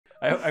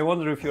I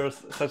wonder if you're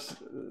such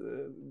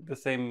the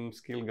same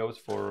skill goes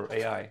for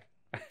AI.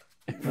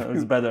 No,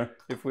 it's better.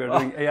 If we are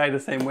doing AI the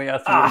same way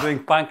as we're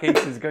doing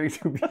pancakes, it's going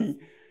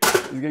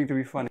to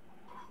be funny.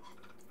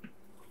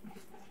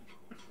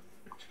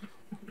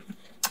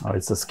 Oh,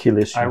 it's a skill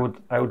issue.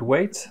 I would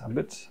wait a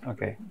bit.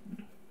 Okay.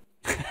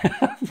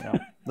 Yeah,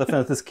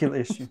 definitely a skill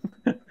issue.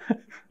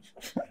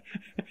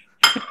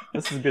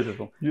 This is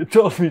beautiful. You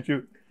told me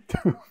to.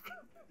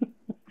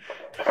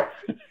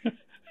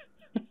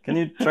 Can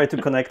you try to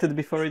connect it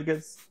before it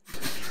gets?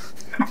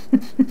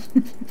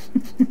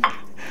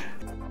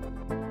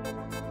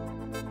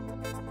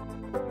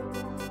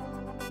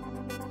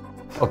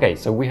 Okay,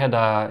 so we had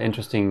an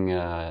interesting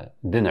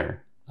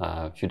dinner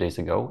a few days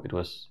ago. It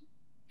was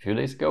a few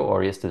days ago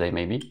or yesterday,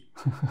 maybe.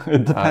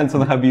 It depends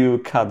on how you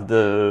cut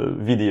the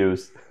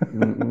videos.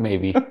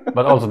 Maybe,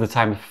 but also the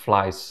time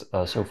flies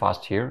so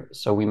fast here.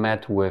 So we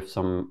met with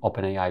some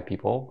OpenAI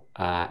people,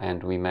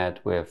 and we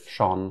met with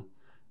Sean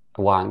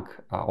Wang,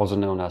 also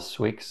known as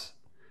Swix,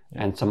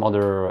 and some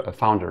other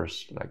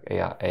founders like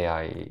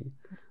AI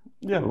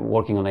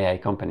working on AI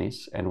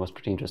companies, and it was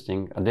pretty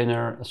interesting. A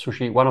dinner, a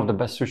sushi, one of the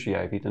best sushi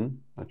I've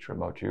eaten. Not sure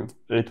about you.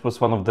 It was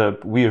one of the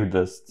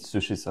weirdest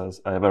sushis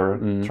I ever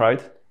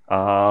tried.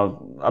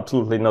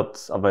 Absolutely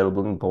not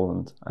available in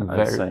Poland,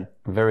 I'd say.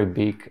 Very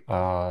big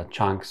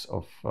chunks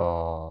of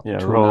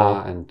tuna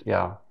raw. And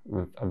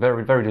a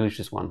very, very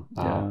delicious one.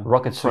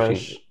 Rocket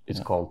Sushi,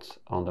 it's called,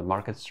 on the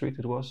Market Street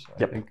it was,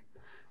 I think.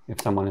 If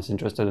someone is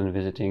interested in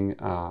visiting,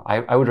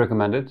 I would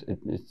recommend it.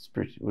 It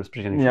was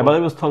pretty unusual. Yeah, but I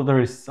was told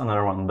there is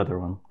another one, better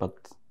one. But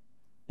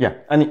yeah,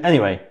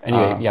 anyway,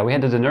 we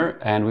had a dinner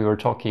and we were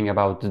talking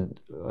about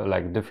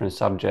like different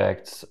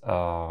subjects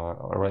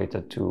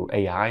related to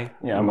AI,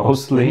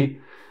 mostly.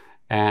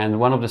 And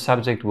one of the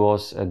subjects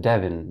was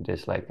Devin,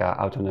 this like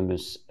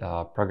autonomous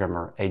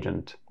programmer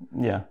agent.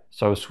 Yeah.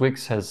 So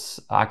Swix has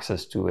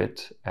access to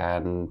it,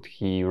 and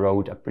he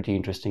wrote a pretty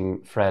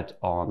interesting thread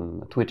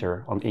on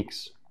Twitter, on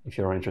X, if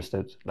you're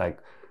interested, like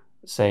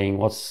saying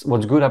what's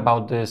good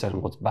about this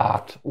and what's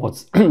bad,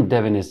 what's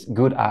Devin is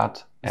good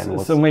at.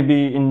 And so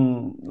maybe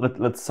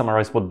let's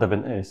summarize what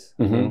Devin is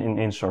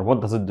in short.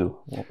 What does it do?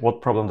 What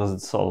problem does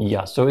it solve?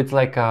 Yeah, so it's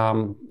like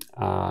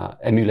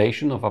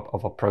emulation of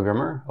a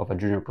programmer, of a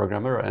junior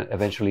programmer, and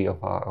eventually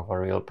of a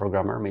real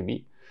programmer,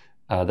 maybe.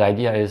 The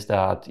idea is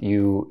that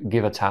you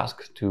give a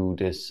task to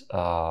this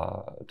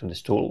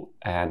tool,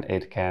 and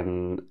it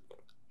can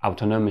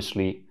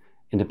autonomously,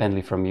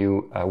 independently from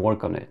you,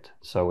 work on it.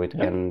 So it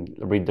can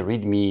read the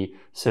README,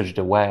 search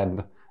the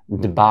web,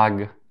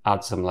 debug,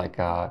 add some like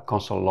a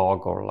console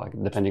log, or like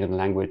depending on the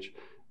language,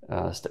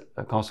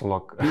 a console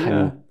log,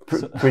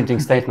 printing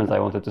statement I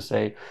wanted to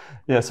say.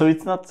 Yeah, so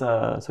it's not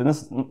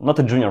not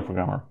a junior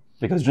programmer,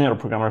 because junior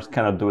programmers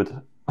cannot do it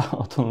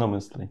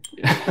autonomously.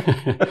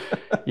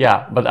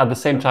 Yeah, but at the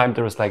same time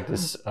there was like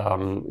this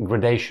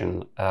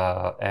gradation,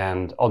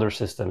 and other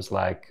systems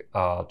like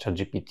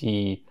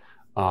ChatGPT,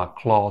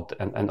 Claude,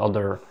 and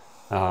other.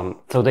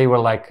 So they were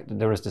like,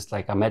 there was this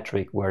like a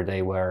metric where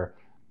they were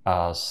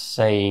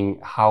saying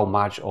how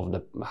much of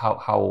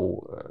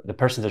the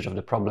percentage of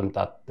the problem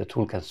that the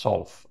tool can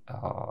solve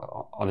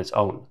on its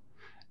own.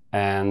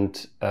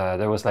 And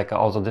there was like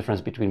also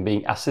difference between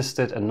being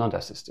assisted and not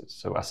assisted.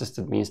 So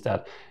assisted means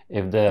that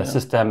if the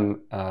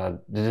system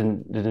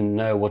didn't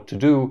know what to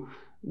do,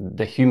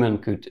 the human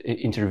could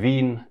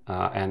intervene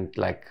and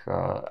like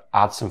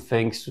add some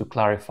things to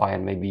clarify,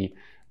 and maybe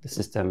the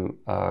system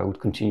would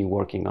continue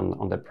working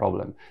on the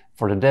problem.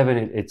 For the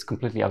Devin, it's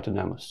completely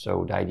autonomous.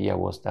 So the idea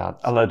was that...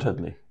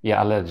 Allegedly.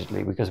 Yeah,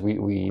 allegedly, because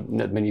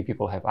not many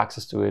people have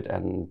access to it,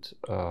 and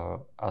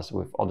as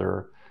with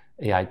other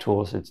AI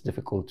tools, it's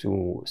difficult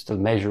to still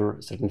measure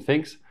certain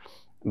things.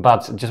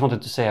 But just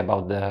wanted to say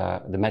about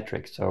the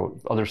metric. So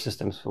other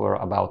systems were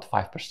about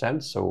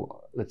 5%.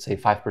 So let's say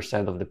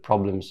 5% of the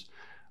problems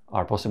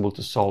are possible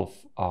to solve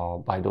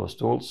by those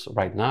tools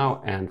right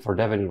now, and for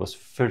Devin it was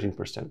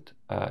 13%,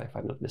 if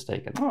I'm not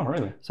mistaken. Oh,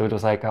 really? So it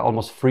was like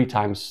almost 3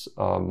 times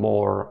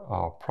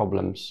more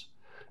problems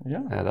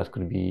that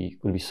could be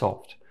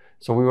solved.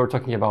 So we were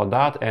talking about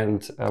that,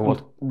 and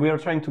what we are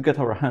trying to get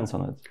our hands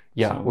on it.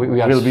 Yeah, so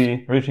we'll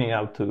be reaching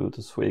out to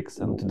Swix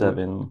and to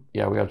Devin.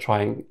 Yeah, we are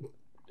trying.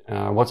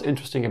 What's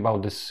interesting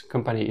about this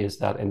company is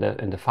that in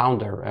the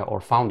founder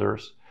or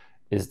founders,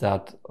 is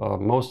that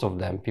most of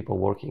them, people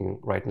working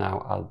right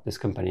now at this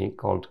company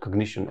called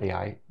Cognition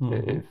AI,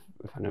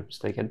 if I'm not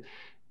mistaken,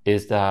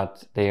 is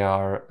that they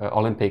are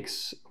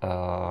Olympics,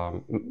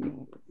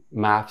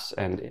 maths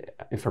and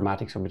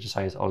informatics, computer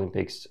science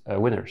Olympics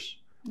winners,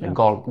 and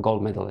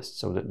gold medalists.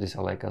 So these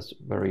are like a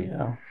very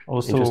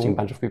also interesting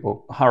bunch of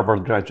people.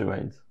 Harvard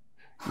graduates.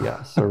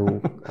 Yeah,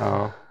 so,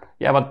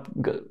 but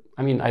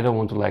I mean, I don't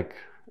want to like...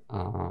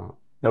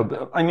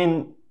 no, I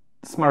mean,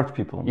 smart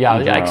people. Yeah,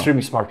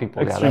 extremely smart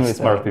people. Extremely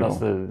smart people.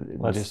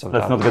 Let's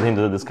not get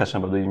into the discussion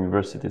about the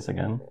universities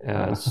again.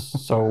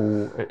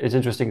 So it's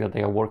interesting that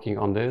they are working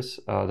on this.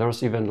 There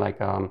was even like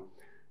a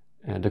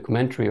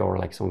documentary or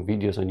like some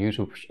videos on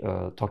YouTube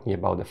talking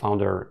about the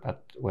founder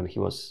that when he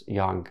was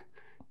young,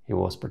 He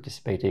was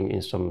participating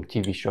in some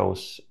TV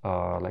shows,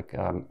 like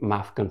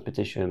math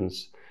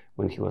competitions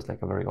when he was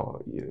like a very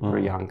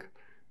young,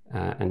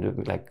 and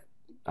doing like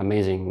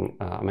amazing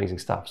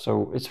stuff.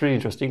 So it's really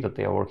interesting that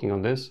they are working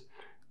on this.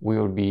 We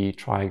will be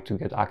trying to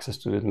get access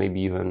to it,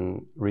 maybe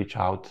even reach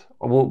out.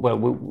 Well,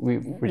 we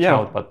reach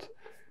out, but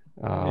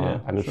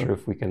I'm not sure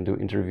if we can do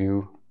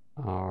interview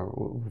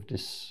with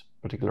this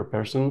particular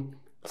person.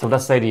 So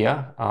that's the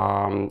idea.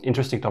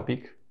 Interesting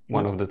topic.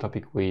 One of the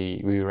topic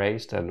we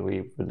raised and we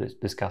were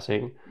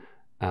discussing.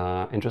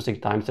 Interesting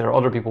times. There are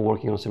other people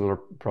working on similar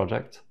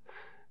projects.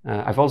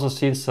 I've also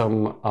seen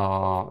some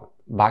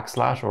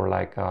backslash or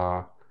like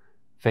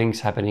things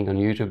happening on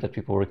YouTube that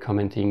people were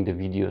commenting the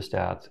videos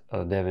that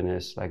Devin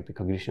is like the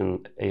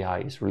cognition AI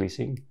is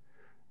releasing.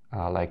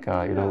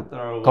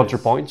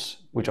 Counterpoints,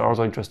 which are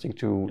also interesting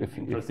to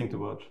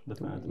watch,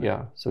 definitely.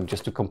 Yeah, so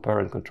just to compare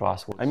and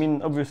contrast. I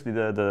mean, obviously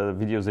the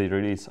videos they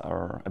release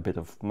are a bit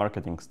of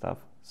marketing stuff,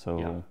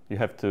 so you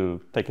have to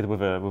take it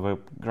with a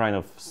grain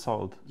of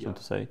salt, so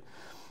to say.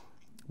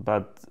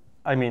 But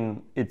I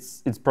mean,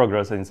 it's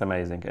progress and it's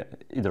amazing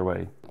either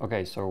way.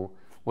 Okay, so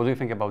what do you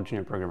think about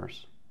junior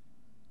programmers?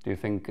 Do you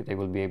think they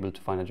will be able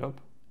to find a job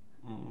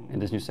in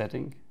this new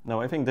setting? No,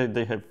 I think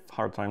they have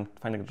hard time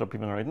finding a job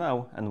even right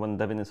now, and when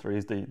Devin is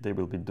released, they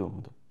will be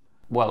doomed.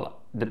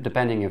 Well,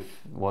 depending if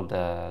what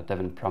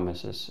Devin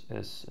promises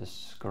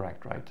is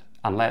correct, right?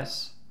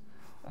 Unless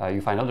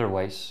you find other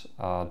ways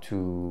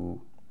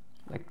to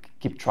like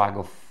keep track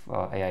of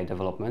AI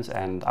developments,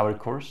 and our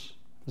course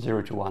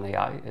 0 to 1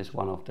 AI is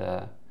one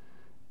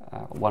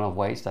of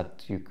ways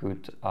that you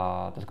could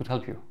that could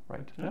help you,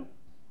 right? Yeah.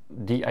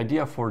 The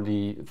idea for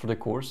the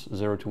course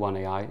 0 to 1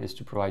 AI is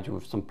to provide you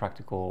with some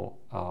practical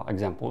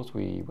examples.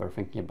 We were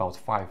thinking about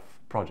 5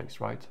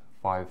 projects, right?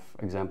 5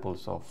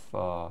 examples of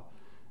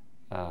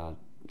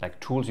like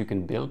tools you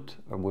can build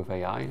with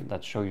AI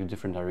that show you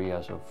different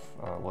areas of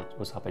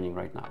what's happening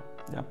right now.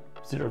 Yeah,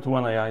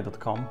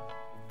 0to1ai.com.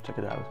 Check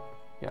it out.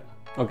 Yeah.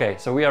 Okay,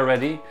 so we are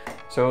ready.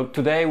 So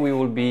today we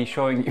will be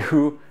showing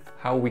you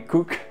how we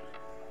cook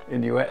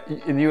in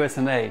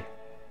USA.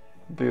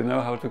 Do you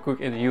know how to cook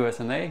in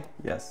USA?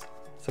 Yes.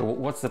 So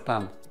what's the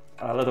plan?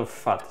 A lot of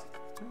fat.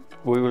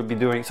 We will be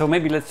doing, so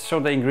maybe let's show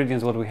the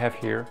ingredients what we have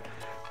here.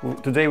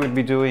 Today we'll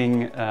be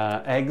doing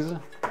eggs.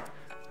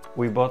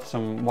 We bought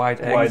some white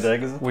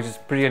eggs, which is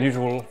pretty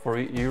unusual for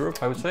Europe,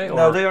 I would say.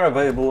 No, they are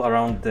available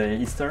around the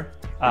Easter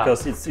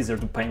because it's easier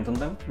to paint on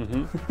them.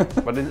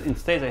 Mm-hmm. But in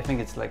States, I think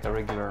it's like a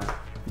regular,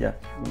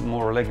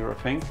 more regular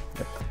thing.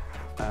 Yep.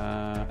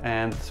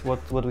 And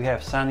what do we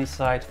have?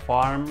 Sunnyside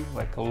Farm,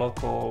 like a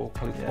local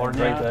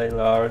California. Great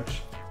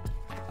large,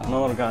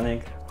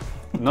 non-organic.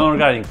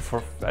 Non-organic,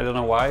 for I don't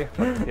know why,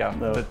 but yeah.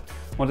 No. But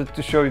wanted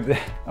to show you the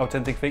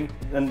authentic thing.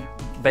 And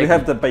we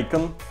have the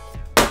bacon.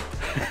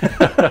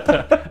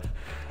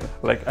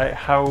 Like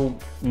how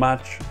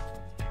much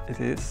it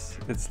is?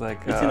 It's like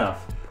it's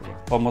enough.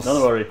 Almost.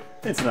 Don't worry,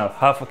 it's enough.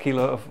 Half a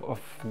kilo of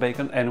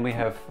bacon, and we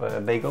have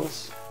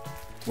bagels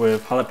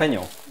with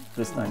jalapeno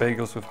this time.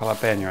 Bagels with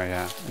jalapeno,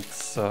 yeah.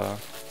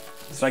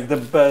 It's like the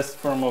best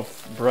form of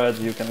bread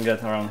you can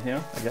get around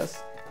here, I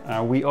guess.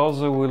 We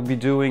also will be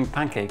doing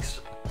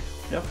pancakes.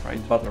 Yeah, right.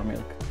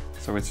 Buttermilk.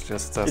 So it's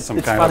just it's some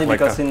kind funny of like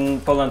because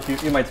in Poland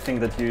you might think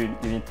that you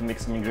need to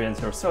mix some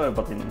ingredients yourself,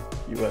 but in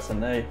USA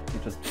you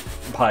just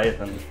buy it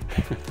and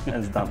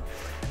it's done.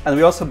 And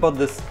we also bought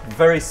this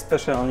very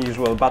special,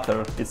 unusual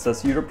butter. It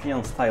says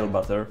European style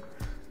butter,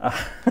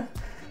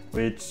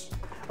 which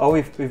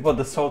we've bought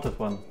the salted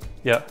one.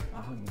 Yeah.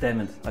 Oh, damn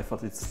it! I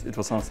thought it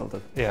was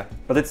unsalted. Yeah.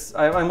 But it's.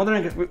 I'm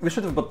wondering. We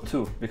should have bought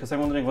 2 because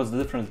I'm wondering what's the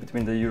difference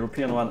between the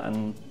European one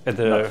and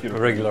the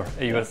regular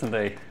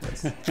USA.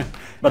 Yes.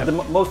 But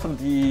most of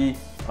the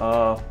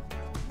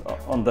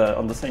on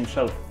the same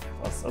shelf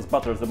as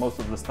butters, the most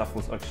of the stuff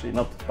was actually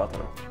not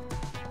butter.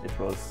 It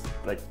was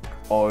like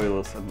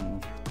oils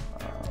and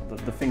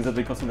the things that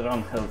we consider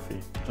unhealthy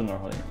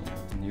generally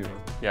in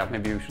Europe. Yeah,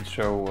 maybe we should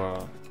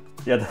show.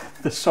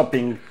 The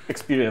shopping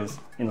experience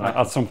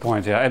at some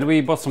point, yeah. And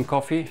we bought some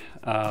coffee.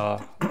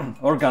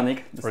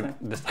 Organic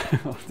this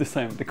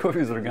time. The coffee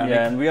is organic.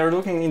 Yeah, and we are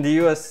looking in the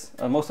US.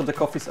 Most of the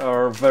coffees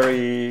are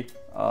very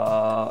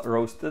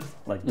roasted,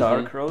 like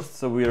dark roast.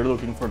 So we are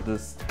looking for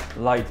this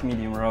light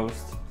medium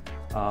roast.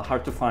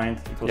 Hard to find.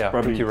 It was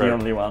probably the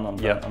only one on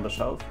the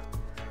shelf.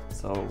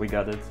 So we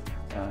got it.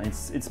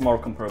 It's more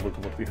comparable to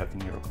what we have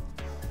in Europe.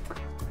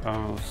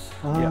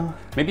 Yeah.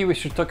 Maybe we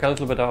should talk a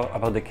little bit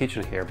about the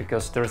kitchen here,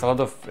 because there's a lot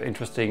of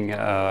interesting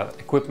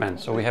equipment.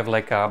 So we have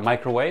like a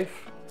microwave.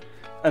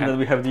 And then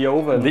we have the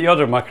oven. The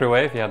other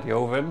microwave, the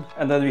oven.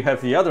 And then we have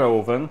the other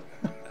oven.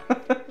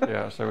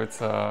 Yeah, so it's...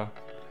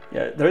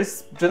 Yeah, there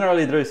is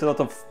a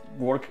lot of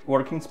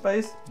working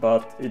space,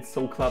 but it's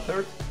so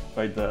cluttered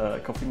by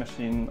the coffee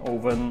machine,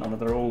 oven,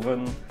 another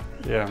oven.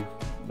 Yeah.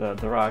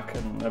 The rack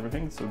and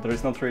everything. So there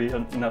is not really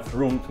enough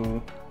room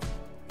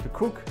to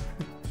cook.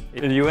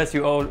 In the US,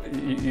 you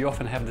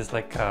often have this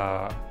like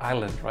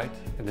island, right,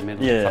 in the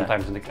middle. Yeah.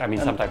 Sometimes,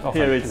 sometimes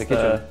often here in the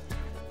kitchen.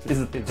 It's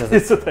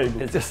a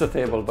table. It's just a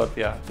table, but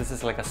yeah, this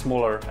is like a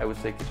smaller, I would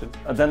say, kitchen.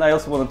 And then I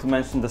also wanted to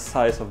mention the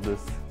size of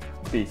this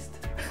beast.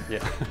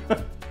 Yeah.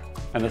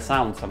 And the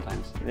sound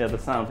sometimes. Yeah, the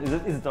sound. Is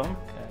it done?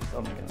 Yeah, it's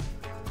on again.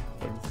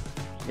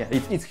 Yeah,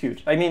 it's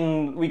huge. I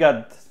mean, we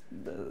got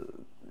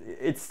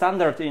it's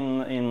standard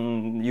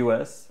in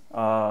US.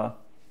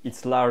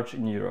 It's large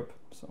in Europe,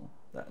 so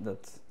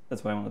that's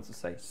what I wanted to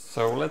say.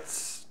 So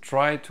let's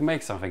try to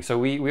make something. So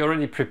we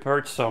already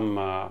prepared some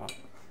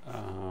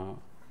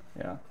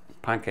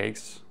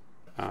pancakes.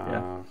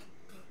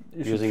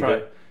 You should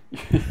try.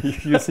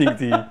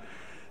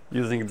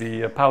 using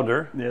the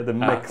powder. Yeah, the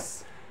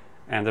mix.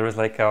 And there was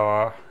like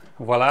a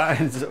voila,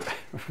 it's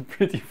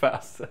pretty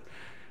fast.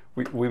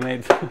 We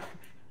made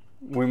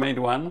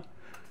one.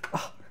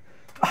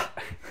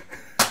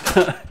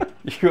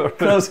 You're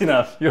close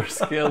enough. You're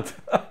skilled.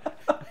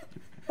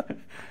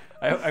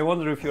 I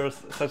wonder if you're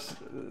such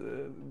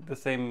the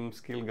same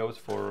skill goes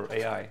for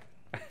AI.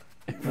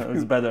 No,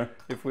 it's better.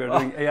 If we are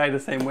doing AI the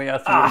same way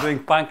as we're doing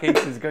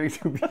pancakes, it's going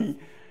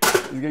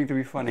to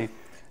be funny.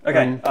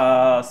 Okay,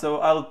 so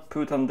I'll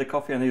put on the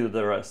coffee and you do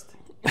the rest.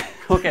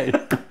 Okay.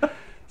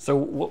 So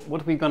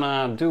what we're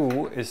gonna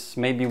do is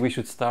maybe we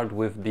should start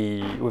with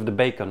the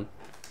bacon.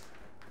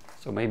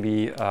 So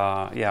maybe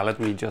let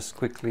me just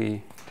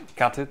quickly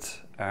cut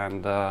it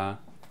and.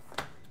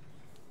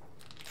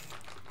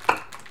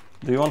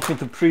 Do you want me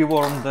to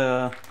pre-warm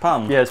the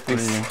pan? Yes,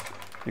 please.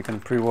 You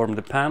can pre-warm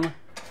the pan.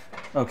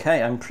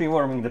 Okay, I'm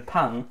pre-warming the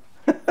pan.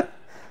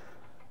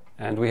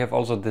 And we have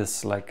also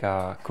this like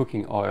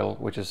cooking oil,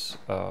 which is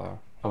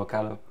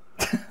avocado.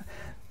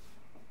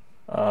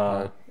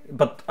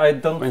 But I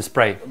don't. In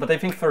spray. But I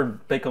think for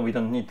bacon we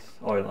don't need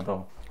oil at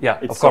all. Yeah,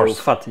 it's of course.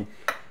 so fatty.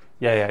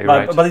 Yeah, you're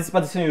right. But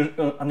it's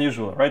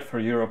unusual, right, for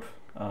Europe.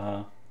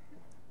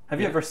 Have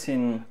you ever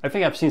seen? I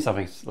think I've seen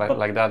something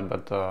like that,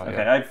 but okay,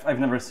 yeah. I've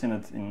never seen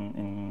it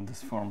in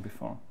this form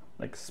before,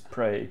 like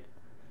spray.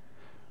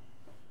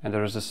 And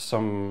there is just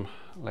some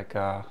like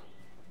the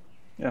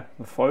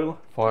foil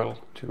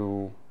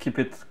to keep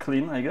it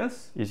clean, I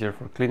guess. Easier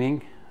for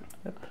cleaning.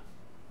 Yep.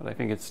 But I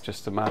think it's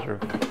just a matter of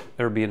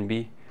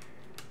Airbnb.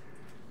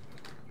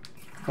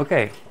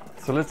 Okay,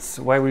 so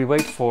while we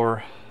wait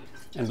for,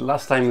 and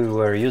last time we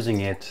were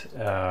using it,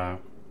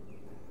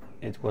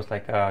 it was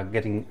like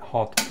getting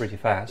hot pretty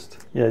fast.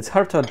 Yeah, it's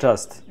hard to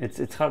adjust.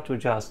 It's hard to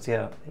adjust.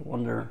 Yeah, I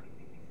wonder.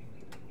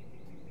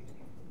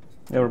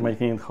 Yeah, we're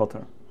making it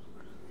hotter.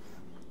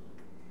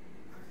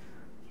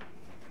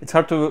 It's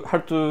hard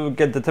to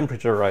get the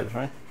temperature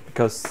right?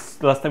 Because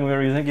last time we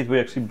were using it, we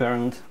actually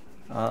burned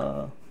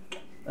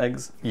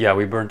eggs. Yeah,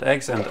 we burned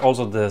eggs, and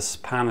also this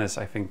pan is,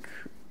 I think,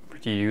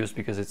 pretty used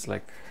because it's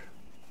like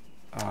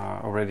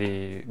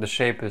already the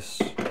shape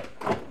is.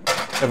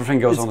 Everything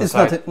goes on the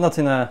side. It's not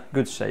in a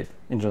good shape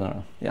in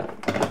general. Yeah.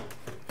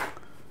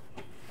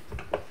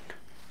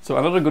 So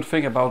another good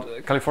thing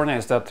about California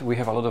is that we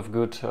have a lot of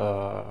good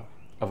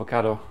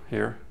avocado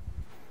here.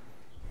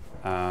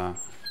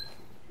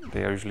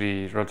 They are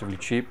usually relatively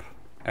cheap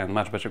and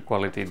much better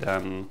quality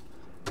than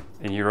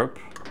in Europe.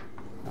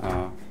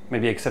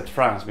 Maybe except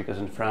France, because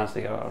in France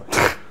they are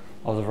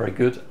also very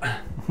good.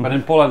 But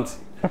in Poland,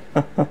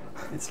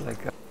 it's like.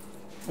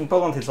 In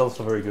Poland, it's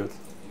also very good.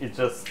 It's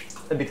just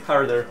a bit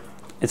harder.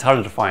 It's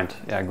harder to find,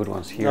 good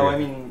ones here. No,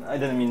 I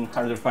didn't mean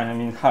harder to find. I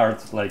mean hard,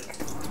 like.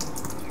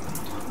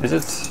 Is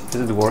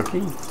it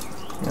working?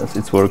 Yes,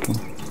 it's working.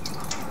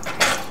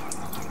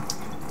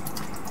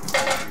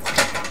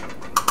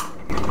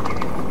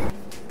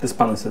 This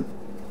pan is a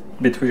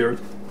bit weird.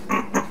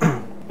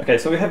 Okay,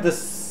 so we have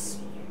this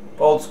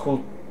old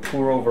school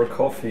pour-over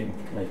coffee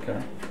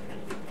maker.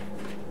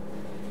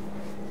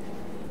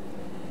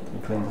 We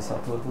clean this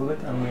up a little bit,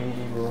 and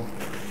we will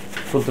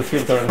put the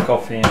filter and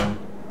coffee in.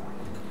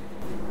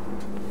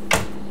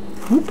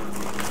 Whoop.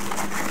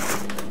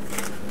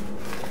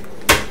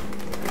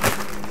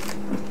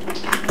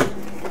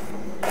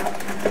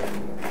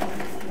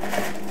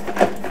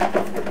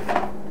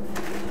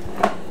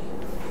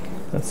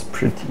 That's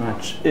pretty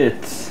much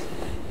it.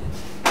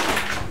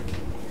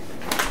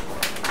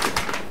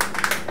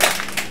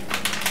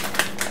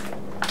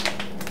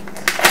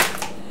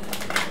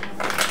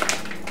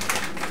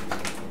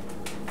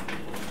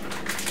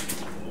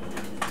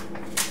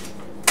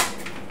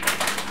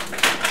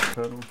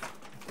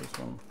 This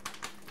one.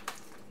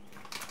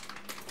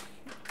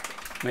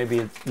 Maybe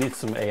it needs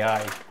some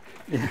AI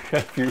to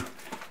help you,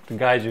 to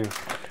guide you.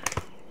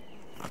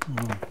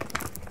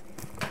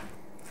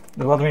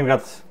 The one we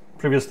got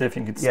previously, I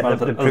think it's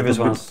the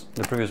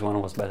previous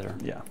one was better.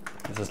 Yeah,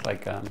 this is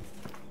like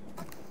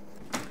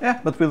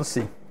but we'll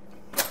see.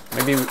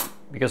 Maybe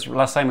because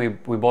last time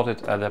we bought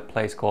it at a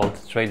place called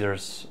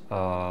Trader's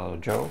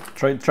Joe.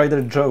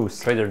 Trader Joe's.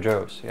 Trader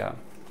Joe's, yeah.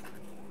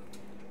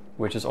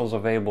 Which is also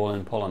available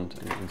in Poland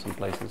in some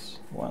places.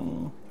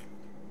 1,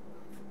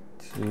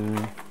 2.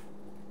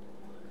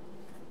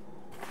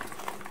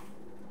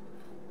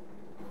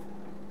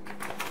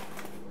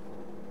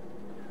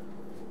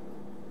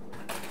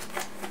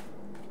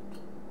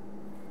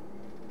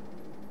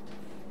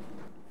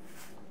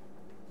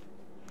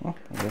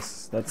 Oh, I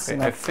guess that's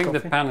okay, I think the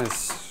pan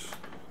is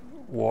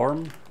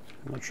warm.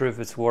 I'm not sure if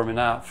it's warm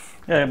enough.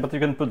 Yeah, but you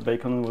can put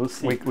bacon. We'll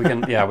see. We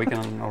can, yeah, we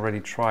can already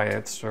try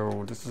it.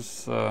 So this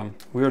is.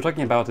 We were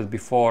talking about it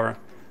before,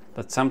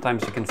 that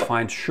sometimes you can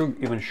find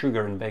even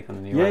sugar in bacon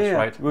in the US,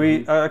 right?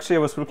 We actually, I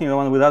was looking at the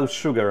one without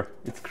sugar.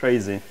 It's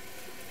crazy.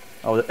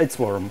 Oh, it's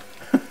warm.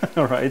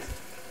 All right.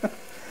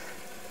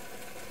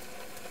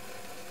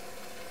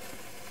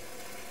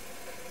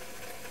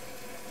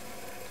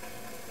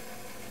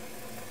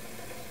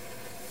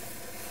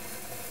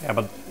 Yeah,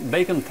 but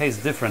bacon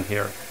tastes different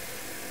here.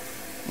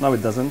 No,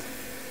 it doesn't.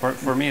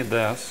 For me, it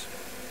does.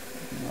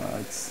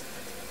 It's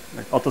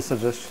like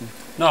auto-suggestion.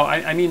 No,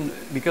 I mean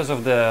because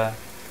of the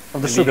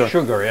sugar.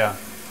 Sugar, yeah.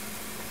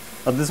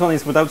 But this one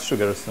is without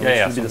sugar, so it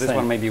should be so the this same.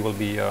 one maybe will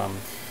be. Just.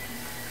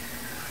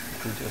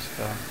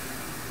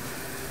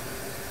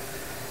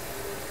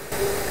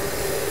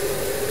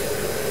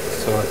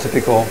 So a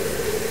typical.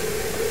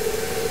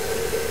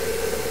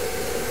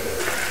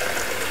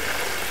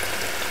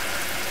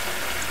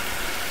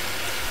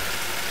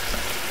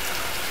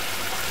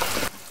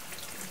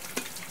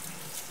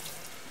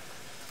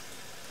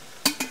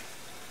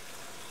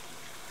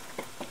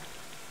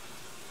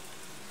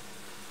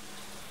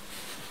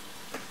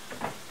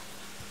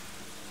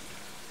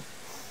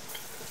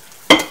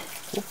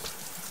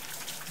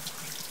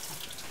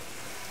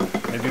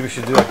 Maybe we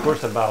should do a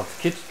course about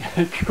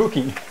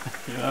cooking,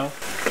 you know?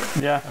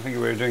 Yeah. I think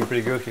we're doing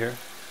pretty good here.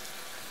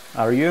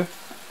 Are you?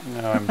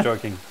 No, I'm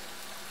joking.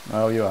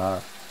 Oh, you are.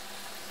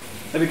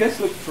 Have you guys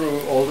looked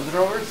through all the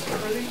drawers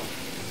already?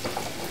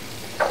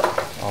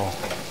 Oh.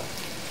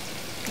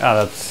 Ah,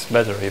 that's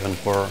better even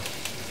for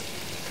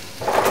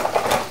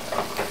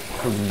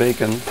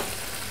bacon.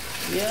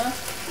 Yeah.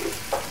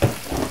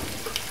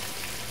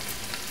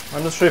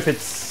 I'm not sure if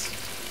it's...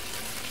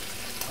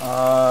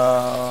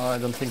 I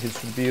don't think it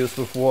should be used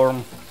with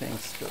warm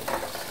things though.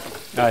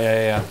 Ah,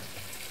 yeah.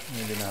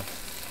 Maybe not.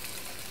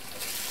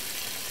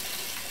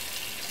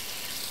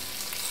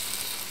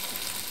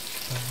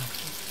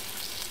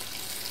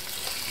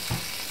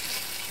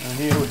 And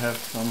here we have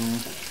some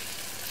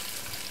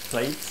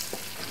plates.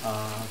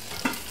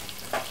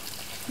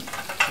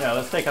 Yeah,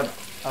 let's take out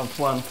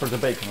one for the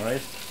bacon,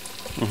 right?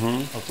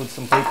 Mm-hmm. I'll put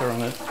some paper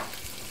on it.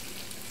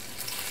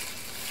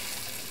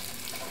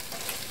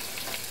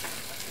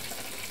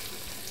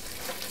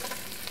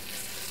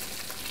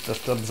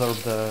 Just to absorb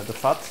the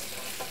fat.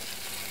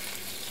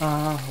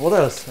 What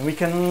else? We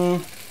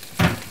can...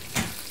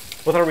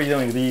 What are we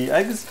doing? The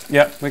eggs?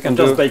 Yeah, we can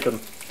just do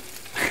bacon.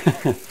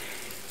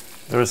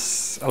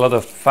 There's a lot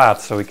of fat,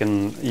 so we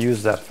can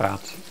use that fat,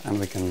 and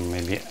we can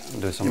maybe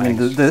do some eggs.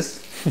 Do this?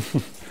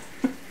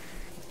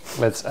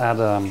 Let's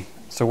add.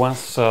 So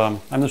once I'm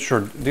not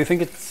sure. Do you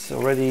think it's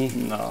already?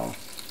 No.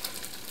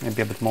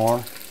 Maybe a bit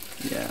more.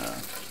 Yeah.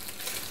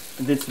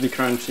 It needs to be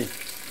crunchy.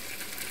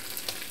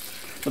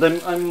 But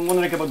I'm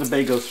wondering about the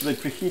bagels. Should I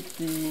preheat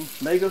the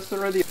bagels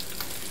already?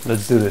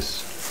 Let's do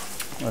this.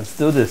 Let's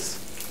do this.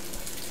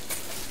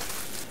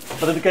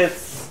 But it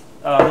gets,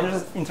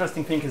 the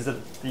interesting thing is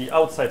that the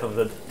outside of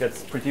it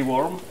gets pretty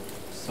warm,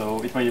 so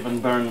it might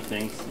even burn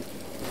things.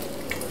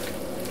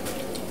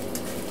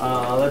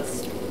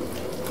 Let's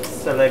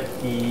select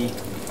the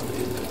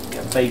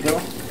bagel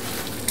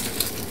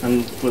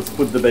and let's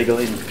put the bagel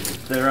in.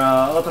 There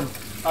are a lot of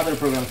other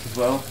programs as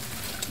well.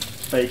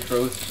 Bake,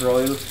 roast,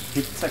 broil,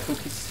 pizza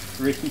cookies,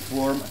 reheat,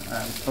 warm,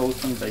 and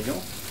toast and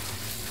bagel.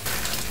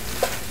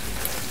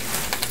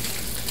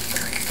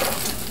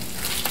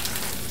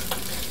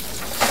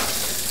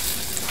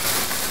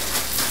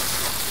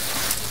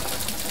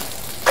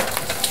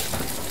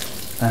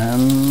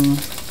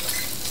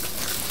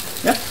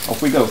 Yeah,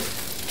 off we go.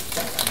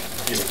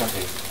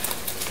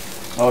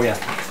 Oh yeah,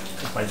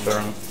 it might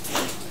burn.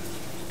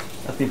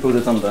 Let me put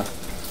it on the...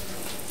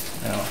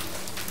 Yeah,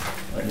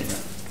 right here.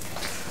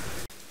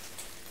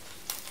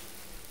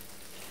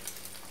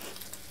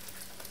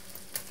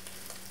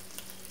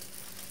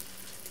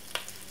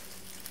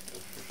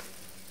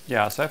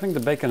 Yeah, so I think the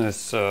bacon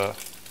is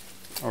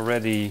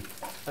already.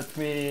 Let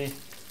me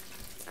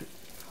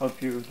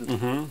help you.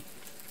 Mm-hmm.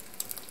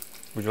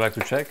 Would you like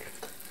to check?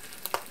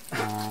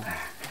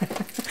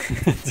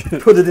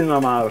 Put it in my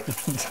mouth.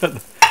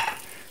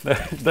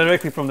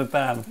 Directly from the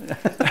pan.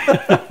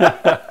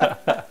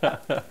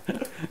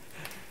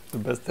 The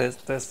best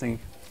testing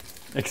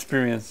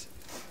experience.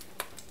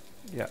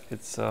 Yeah,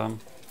 it's.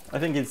 I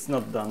think it's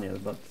not done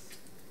yet, but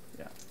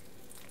yeah.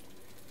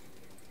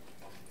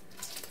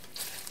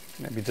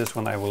 Maybe this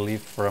one I will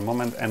leave for a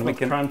moment, and It's we not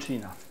can. crunchy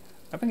enough.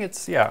 I think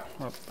it's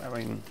Well, I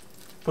mean,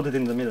 put it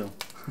in the middle.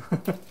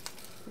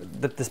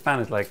 this pan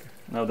is like.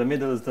 No, the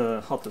middle is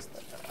the hottest.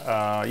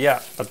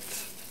 Yeah, but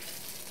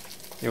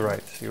you're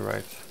right. You're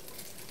right.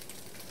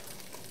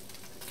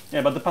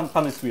 Yeah, but the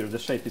pan is weird. The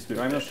shape is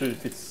weird. I'm not sure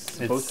if it's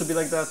supposed to be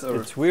like that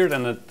or. It's weird,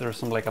 and there's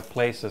some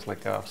places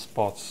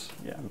spots,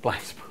 Yeah,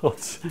 blind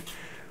spots,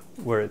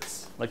 where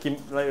it's like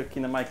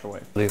in a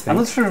microwave. Do you think? I'm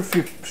not sure if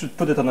you should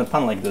put it on a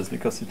pan like this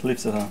because it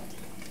leaves a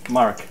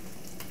mark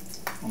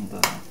on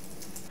the.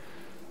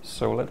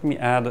 So let me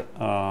add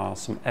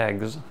some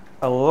eggs.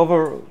 I'll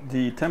lower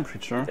the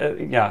temperature.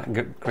 Yeah,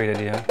 great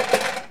idea.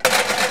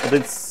 But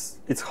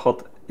it's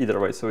hot either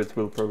way, so it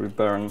will probably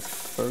burn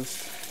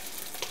first.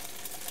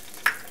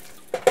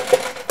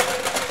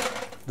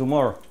 Do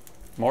more.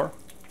 More?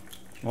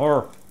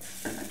 More.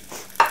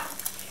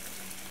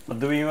 But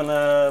do we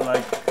wanna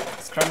like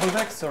scrambled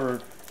eggs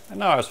or?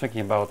 No, I was thinking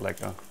about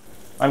like a...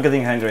 I'm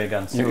getting hungry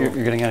again. So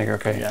You're getting angry,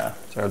 okay. Yeah.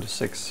 So I'll do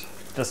 6.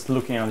 Just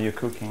looking at you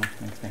cooking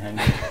makes me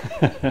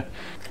hungry.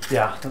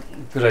 Yeah,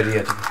 good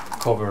idea to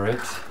cover it.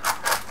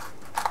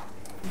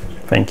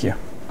 Thank you.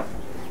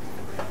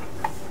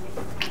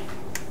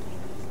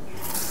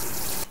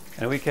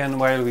 And we can,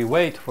 while we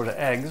wait for the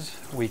eggs,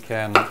 we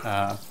can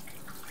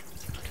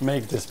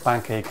make this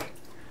pancake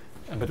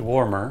a bit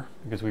warmer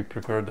because we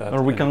prepared that.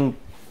 Or we can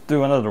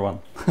do another one.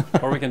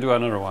 Or we can do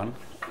another one.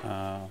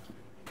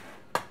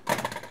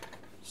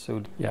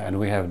 So yeah, and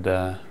we have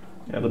the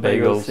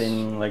bagels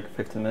in like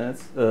 15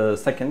 minutes,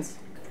 seconds.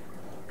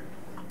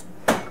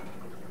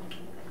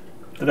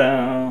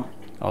 Ta-da!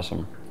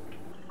 Awesome.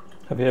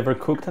 Have you ever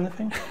cooked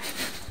anything?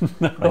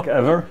 No. Like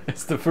ever?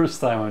 It's the first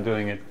time I'm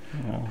doing it.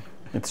 No,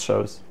 it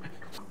shows.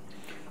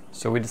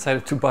 So we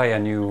decided to buy a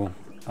new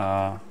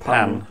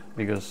pan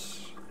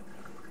because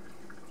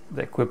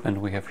the equipment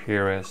we have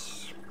here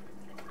is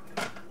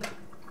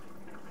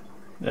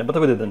Yeah, but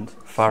we didn't.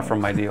 far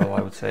from ideal,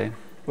 I would say.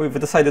 We've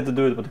decided to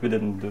do it, but we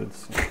didn't do it.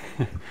 So.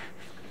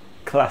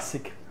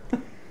 Classic.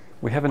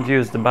 We haven't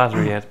used the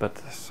butter yet, but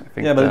I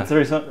think Yeah, but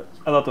there is a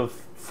lot of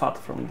fat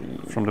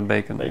from the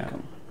bacon.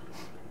 bacon.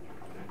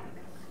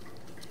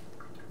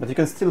 But you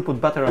can still put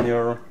butter on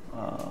your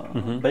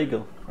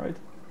bagel, right?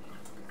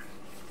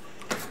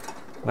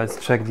 Let's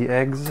check the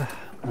eggs.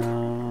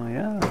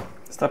 Yeah.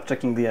 Stop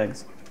checking the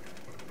eggs.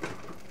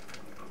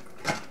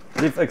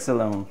 Leave eggs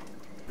alone.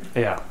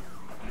 Yeah.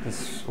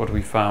 This is what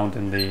we found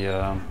in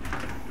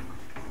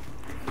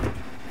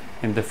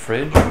the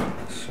fridge.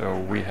 So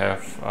we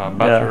have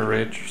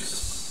butter-rich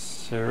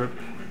syrup,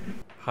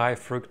 high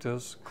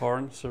fructose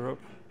corn syrup.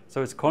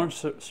 So it's corn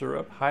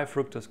syrup, high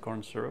fructose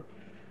corn syrup,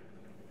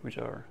 which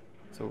are,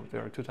 so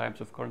there are 2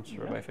 types of corn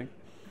syrup, I think.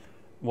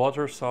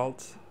 Water,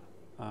 salt.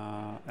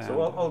 And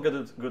So all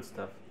good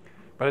stuff.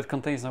 But it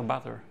contains no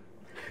butter.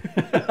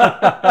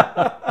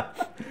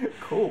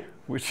 Cool.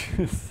 Which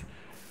is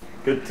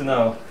Good to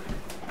know.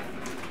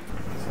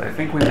 So I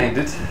think we made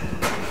it.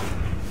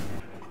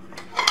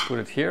 Put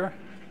it here.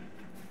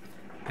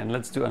 And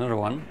let's do another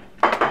one.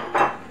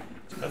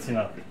 That's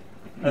enough.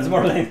 That's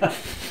more like that.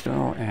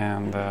 So,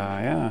 and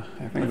yeah,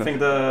 I think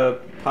the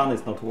pan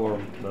is not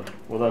warm, but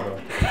whatever.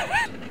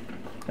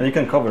 And you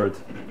can cover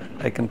it.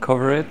 I can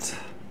cover it.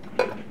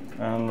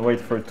 And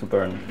wait for it to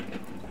burn.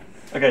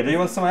 Okay, do you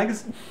want some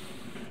eggs?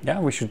 Yeah,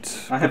 we should.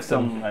 I have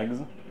some eggs.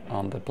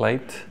 On the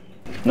plate.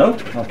 No?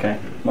 Okay,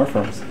 more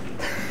firms.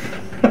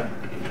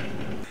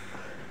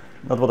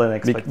 Not what I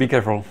expected. Be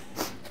careful.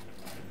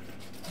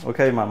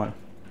 Okay, Mama.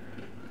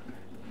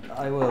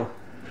 I will.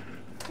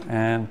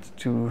 And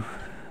 2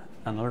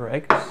 another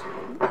eggs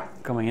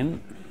coming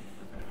in.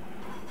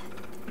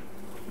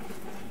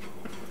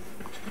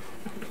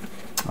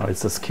 Oh,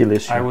 it's a skill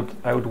issue.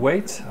 I would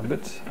wait a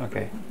bit.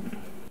 Okay.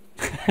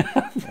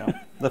 Yeah,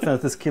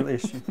 definitely a skill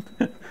issue.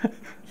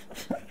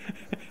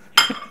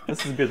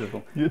 This is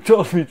beautiful. You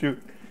told me to.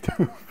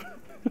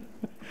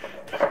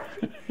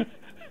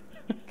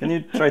 Can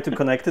you try to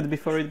connect it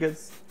before it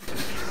gets?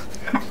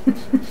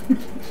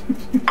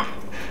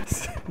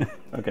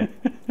 Okay.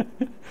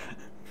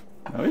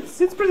 No,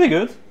 it's pretty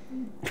good.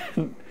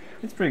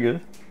 It's pretty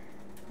good.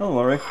 Don't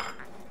worry.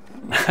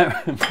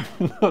 I'm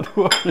not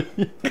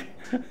worried.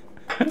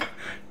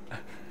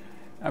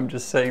 I'm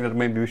just saying that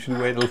maybe we should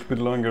wait a little bit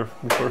longer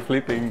before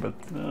flipping, but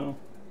no,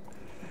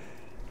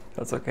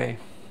 that's okay.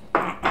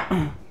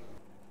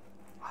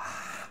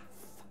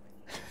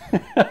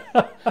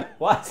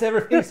 Why is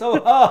everything so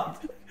hard?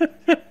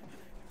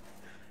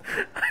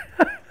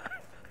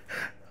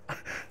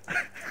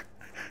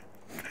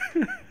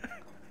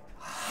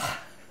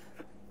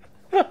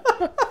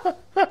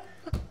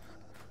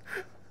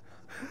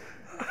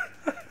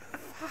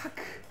 Fuck.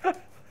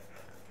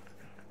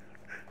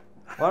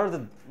 Why are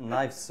the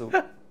knives so...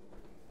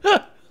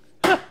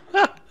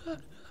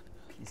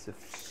 Piece of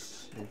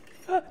shit.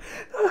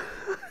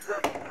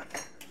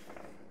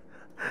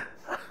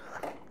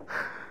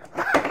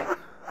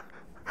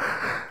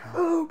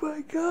 Oh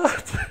my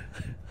god!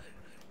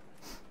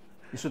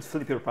 You should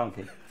flip your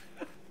pancake.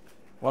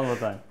 One more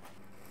time.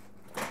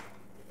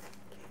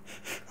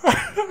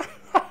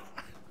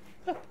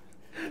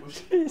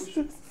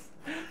 Jesus!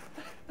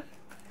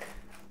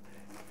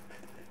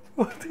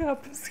 What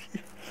happens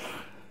here?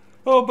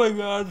 Oh my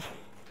god!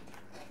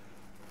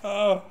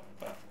 Oh.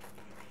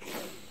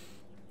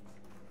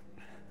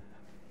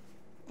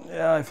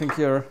 Yeah, I think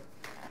your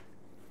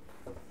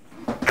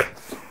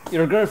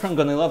girlfriend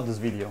gonna love this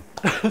video.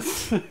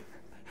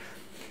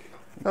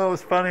 That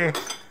was funny.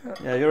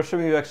 Yeah, you're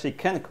showing you actually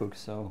can cook,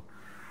 so.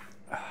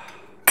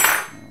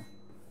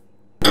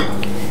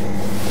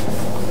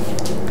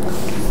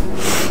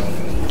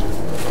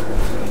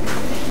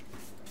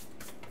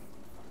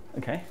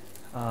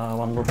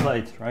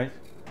 light, right?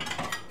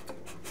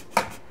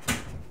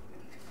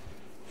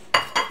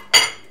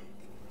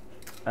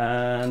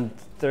 And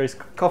there is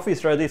coffee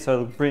is ready, so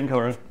I'll bring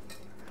our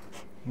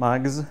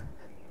mugs.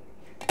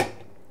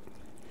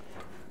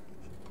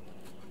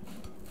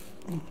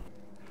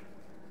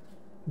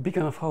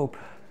 Beacon of hope.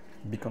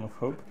 Beacon of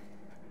hope.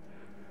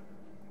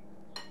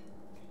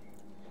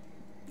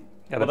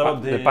 Yeah, what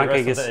about the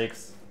pancake rest of the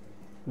eggs?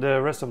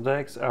 The rest of the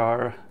eggs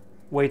are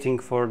waiting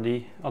for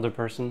the other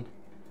person.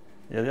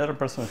 Yeah, the other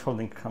person is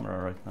holding the camera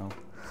right now.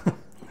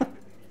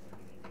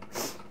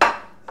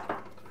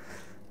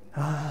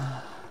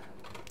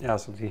 Yeah,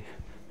 so the...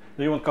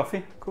 Do you want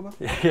coffee, Kuba?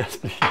 Yes,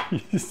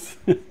 please.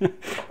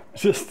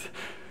 Just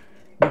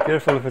be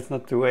careful if it's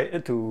not too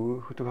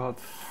hot.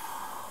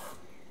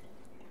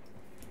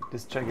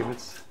 Just check if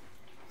it's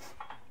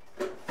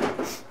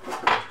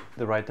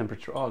the right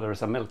temperature. Oh, there's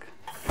some milk.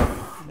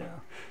 Yeah,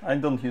 I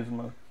don't use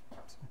milk.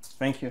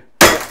 Thank you.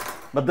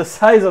 But the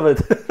size of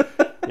it.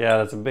 Yeah,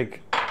 that's a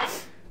big.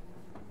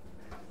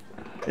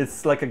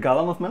 It's like a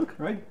gallon of milk,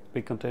 right?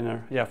 Big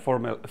container. Yeah, 4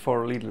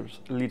 liters.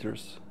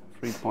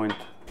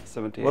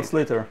 3.78. What's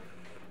liter?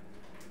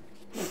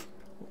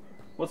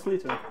 What's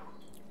liter?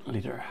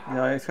 Liter.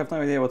 Yeah, I have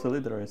no idea what a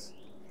liter is.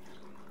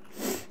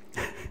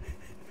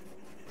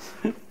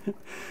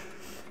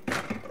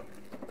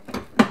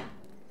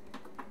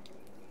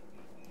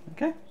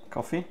 Okay,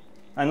 coffee.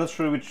 I'm not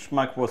sure which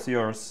mug was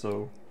yours,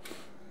 so...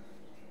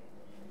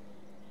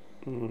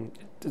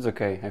 It's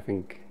okay, I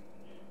think.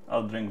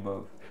 I'll drink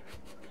both.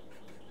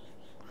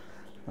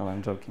 No,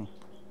 I'm joking.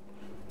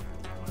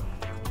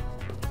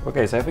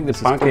 Okay, so I think the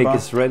pancake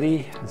is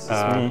ready. This is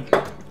me.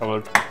 I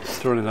will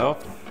turn it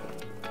off.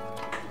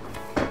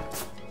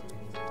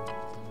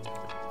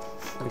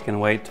 We can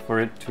wait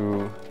for it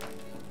to...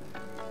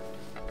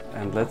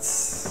 And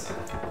let's...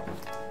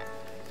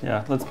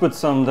 Yeah, let's put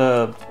some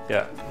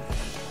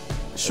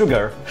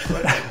sugar.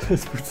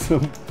 Let's put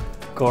some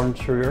corn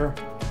sugar.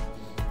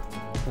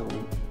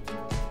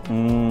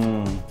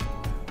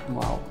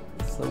 Wow.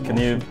 So can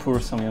you pour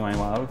some in my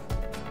mouth?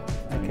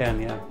 I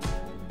can, yeah.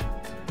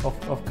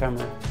 Off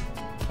camera.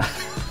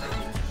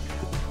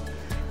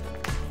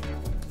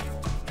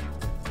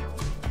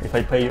 If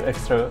I pay you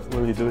extra,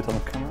 will you do it on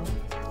camera?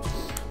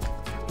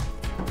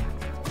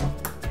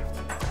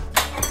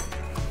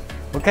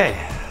 Okay,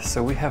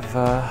 so we have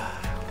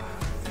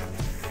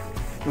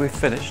we've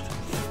finished.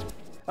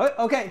 Oh,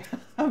 okay.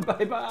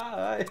 Bye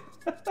bye.